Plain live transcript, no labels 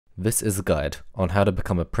This is a guide on how to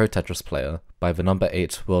become a pro Tetris player by the number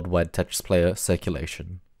 8 worldwide Tetris player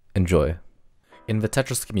circulation. Enjoy. In the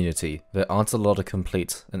Tetris community, there aren't a lot of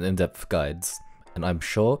complete and in-depth guides, and I'm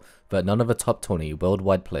sure that none of the top 20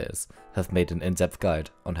 worldwide players have made an in-depth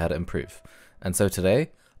guide on how to improve, and so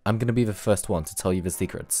today, I'm going to be the first one to tell you the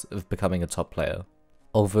secrets of becoming a top player.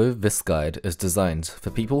 Although this guide is designed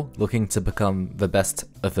for people looking to become the best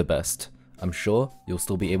of the best, I'm sure you'll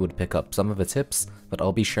still be able to pick up some of the tips that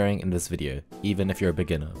I'll be sharing in this video, even if you're a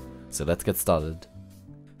beginner. So let's get started.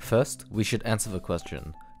 First, we should answer the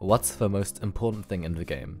question, what's the most important thing in the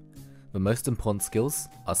game? The most important skills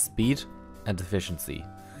are speed and efficiency.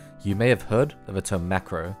 You may have heard of the term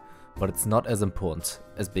macro, but it's not as important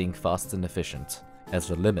as being fast and efficient, as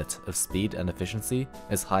the limit of speed and efficiency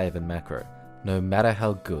is higher than macro. No matter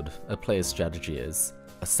how good a player's strategy is,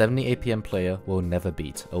 a 70 APM player will never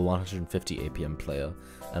beat a 150 APM player,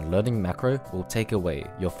 and learning macro will take away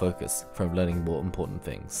your focus from learning more important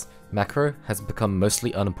things. Macro has become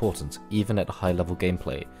mostly unimportant even at high level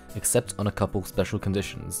gameplay, except on a couple special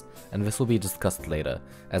conditions, and this will be discussed later,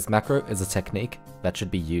 as macro is a technique that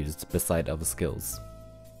should be used beside other skills.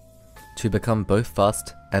 To become both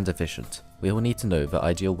fast and efficient, we will need to know the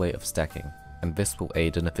ideal way of stacking, and this will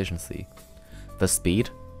aid in efficiency. For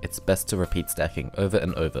speed, it's best to repeat stacking over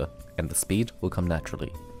and over, and the speed will come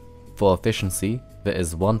naturally. For efficiency, there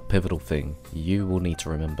is one pivotal thing you will need to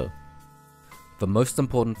remember. The most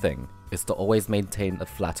important thing is to always maintain a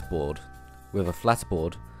flat board. With a flat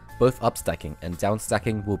board, both upstacking and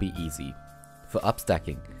downstacking will be easy. For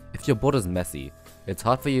upstacking, if your board is messy, it's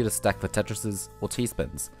hard for you to stack the Tetrises or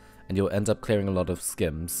T-spins, and you'll end up clearing a lot of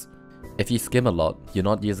skims. If you skim a lot, you're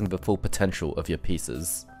not using the full potential of your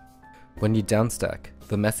pieces. When you downstack,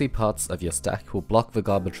 the messy parts of your stack will block the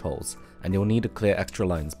garbage holes, and you'll need to clear extra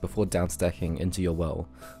lines before downstacking into your well,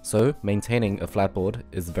 so maintaining a flat board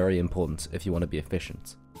is very important if you want to be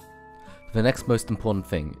efficient. The next most important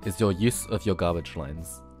thing is your use of your garbage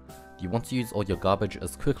lines. You want to use all your garbage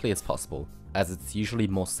as quickly as possible, as it's usually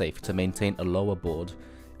more safe to maintain a lower board,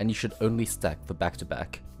 and you should only stack the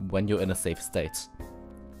back-to-back when you're in a safe state.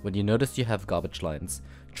 When you notice you have garbage lines,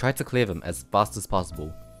 try to clear them as fast as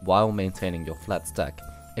possible while maintaining your flat stack,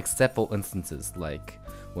 except for instances like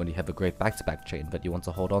when you have a great back-to-back chain that you want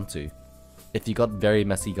to hold on to. If you got very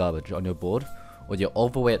messy garbage on your board, or you're all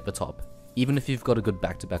the way at the top, even if you've got a good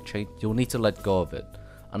back-to-back chain, you'll need to let go of it,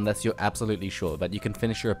 unless you're absolutely sure that you can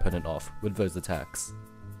finish your opponent off with those attacks.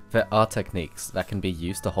 There are techniques that can be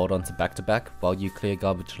used to hold on to back-to-back while you clear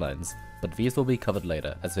garbage lines, but these will be covered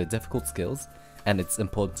later as they're difficult skills, and it's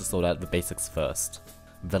important to sort out the basics first.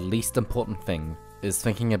 The least important thing is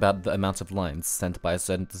thinking about the amount of lines sent by a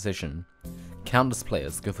certain decision. Countless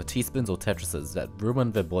players go for T-spins or Tetrises that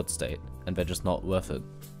ruin their board state, and they're just not worth it.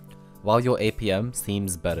 While your APM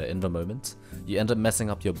seems better in the moment, you end up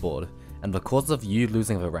messing up your board, and the cause of you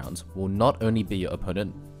losing the round will not only be your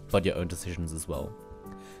opponent, but your own decisions as well.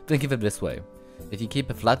 Think of it this way, if you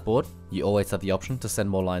keep a flat board, you always have the option to send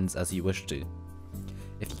more lines as you wish to.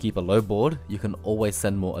 If you keep a low board, you can always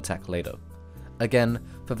send more attack later. Again,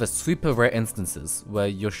 for the super rare instances where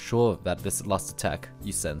you're sure that this last attack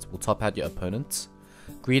you sent will top out your opponent,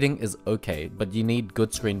 greeting is okay, but you need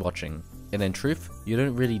good screen watching, and in truth, you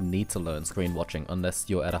don't really need to learn screen watching unless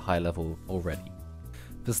you're at a high level already.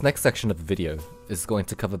 This next section of the video is going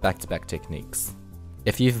to cover back-to-back techniques.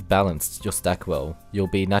 If you've balanced your stack well, you'll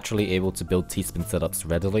be naturally able to build T-spin setups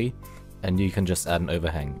readily, and you can just add an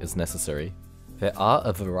overhang as necessary. There are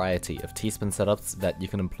a variety of T-spin setups that you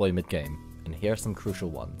can employ mid-game, and here are some crucial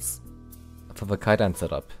ones. For the Kaidan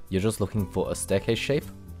setup, you're just looking for a staircase shape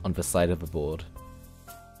on the side of the board.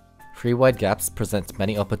 3 wide gaps present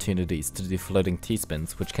many opportunities to do floating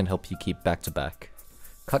T-spins which can help you keep back-to-back.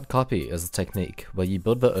 Cut copy is a technique where you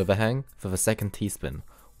build the overhang for the second T-spin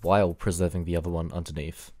while preserving the other one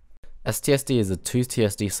underneath. STSD is a 2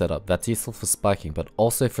 TSD setup that's useful for spiking but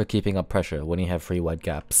also for keeping up pressure when you have 3 wide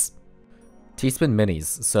gaps. T-spin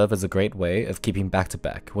minis serve as a great way of keeping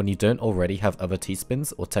back-to-back when you don't already have other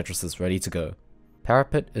T-spins or Tetrises ready to go.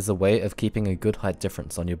 Parapet is a way of keeping a good height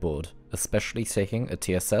difference on your board, especially taking a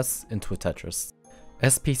TSS into a Tetris.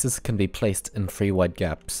 S-pieces can be placed in 3 wide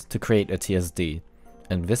gaps to create a TSD,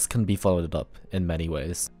 and this can be followed up in many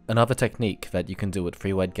ways. Another technique that you can do with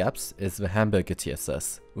 3 wide gaps is the hamburger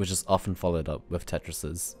TSS, which is often followed up with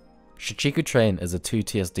Tetrises. Shichiku Train is a 2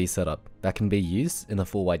 TSD setup that can be used in a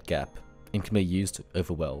 4 wide gap, and can be used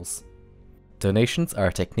over wells. Donations are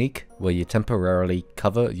a technique where you temporarily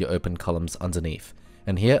cover your open columns underneath,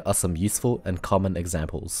 and here are some useful and common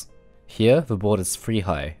examples. Here the board is 3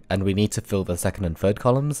 high, and we need to fill the second and third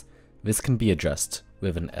columns. This can be addressed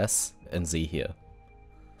with an S and Z here.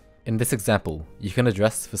 In this example, you can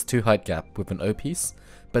address this 2 height gap with an O piece,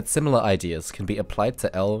 but similar ideas can be applied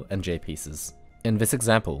to L and J pieces. In this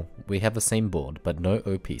example, we have the same board but no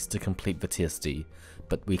O piece to complete the TSD,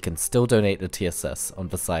 but we can still donate a TSS on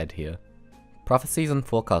the side here. Prophecies and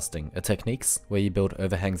forecasting are techniques where you build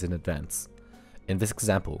overhangs in advance. In this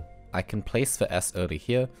example, I can place the S early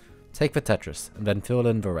here, take the Tetris, and then fill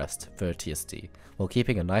in the rest for a TSD, while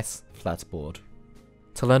keeping a nice, flat board.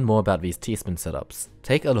 To learn more about these tspin setups,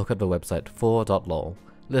 take a look at the website 4.lol,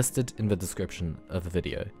 listed in the description of the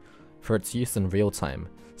video. For its use in real time,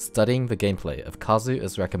 studying the gameplay of Kazu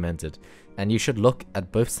is recommended, and you should look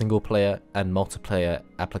at both single-player and multiplayer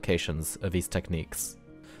applications of these techniques.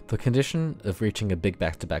 The condition of reaching a big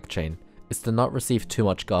back-to-back chain is to not receive too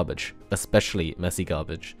much garbage, especially messy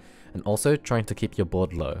garbage, and also trying to keep your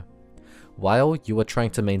board low. While you are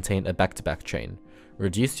trying to maintain a back-to-back chain,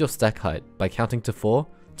 reduce your stack height by counting to 4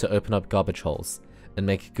 to open up garbage holes, and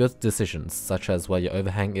make good decisions such as where your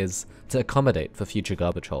overhang is to accommodate for future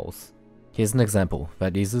garbage holes. Here's an example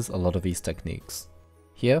that uses a lot of these techniques.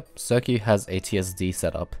 Here, Serkyu has a TSD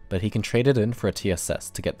setup, but he can trade it in for a TSS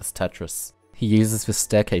to get this Tetris. He uses this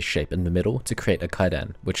staircase shape in the middle to create a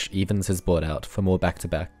kaidan, which evens his board out for more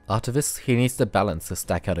back-to-back. After this, he needs to balance the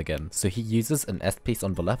stack out again, so he uses an S piece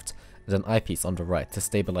on the left and an I piece on the right to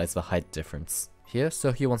stabilize the height difference. Here,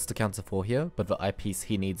 Serkyu wants to counter 4 here, but the I piece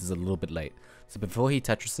he needs is a little bit late, so before he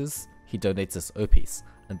Tetrises, he donates this O piece,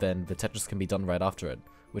 and then the Tetris can be done right after it,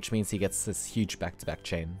 which means he gets this huge back-to-back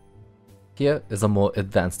chain. Here is a more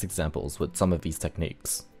advanced examples with some of these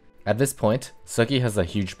techniques. At this point, Serkyu has a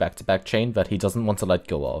huge back-to-back chain that he doesn't want to let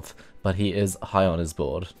go of, but he is high on his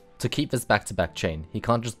board. To keep this back-to-back chain, he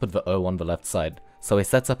can't just put the O on the left side, so he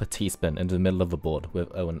sets up a T-spin in the middle of the board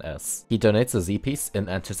with O and S. He donates a Z piece in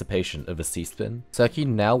anticipation of a C-spin. Serkyu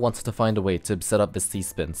now wants to find a way to set up this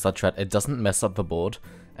C-spin such that it doesn't mess up the board,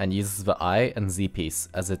 and uses the I and Z piece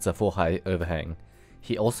as it's a 4-high overhang.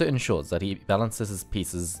 He also ensures that he balances his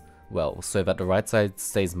pieces well so that the right side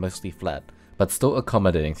stays mostly flat, but still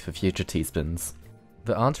accommodating for future T-spins.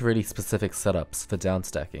 There aren't really specific setups for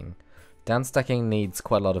downstacking. Downstacking needs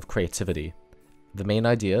quite a lot of creativity. The main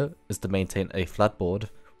idea is to maintain a flat board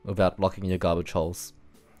without blocking your garbage holes.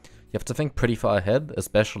 You have to think pretty far ahead,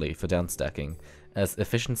 especially for downstacking, as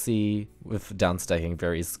efficiency with downstacking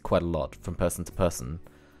varies quite a lot from person to person.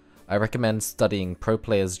 I recommend studying pro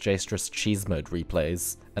players' J-Stress cheese mode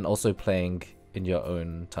replays, and also playing in your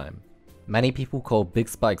own time. Many people call big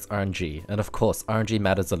spikes RNG, and of course RNG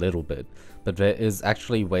matters a little bit, but there is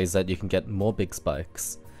actually ways that you can get more big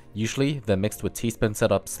spikes. Usually they're mixed with T-spin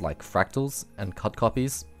setups like fractals and cut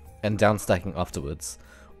copies, and downstacking afterwards,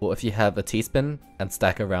 or if you have a T-spin and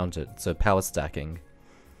stack around it, so power stacking.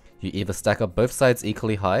 You either stack up both sides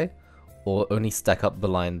equally high, or only stack up the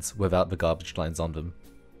lines without the garbage lines on them.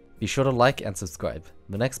 Be sure to like and subscribe.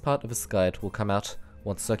 The next part of this guide will come out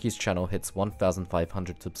once Serkyu's channel hits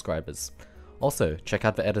 1,500 subscribers. Also, check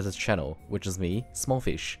out the editor's channel, which is me,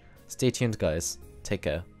 Smallfish. Stay tuned guys, take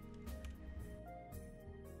care.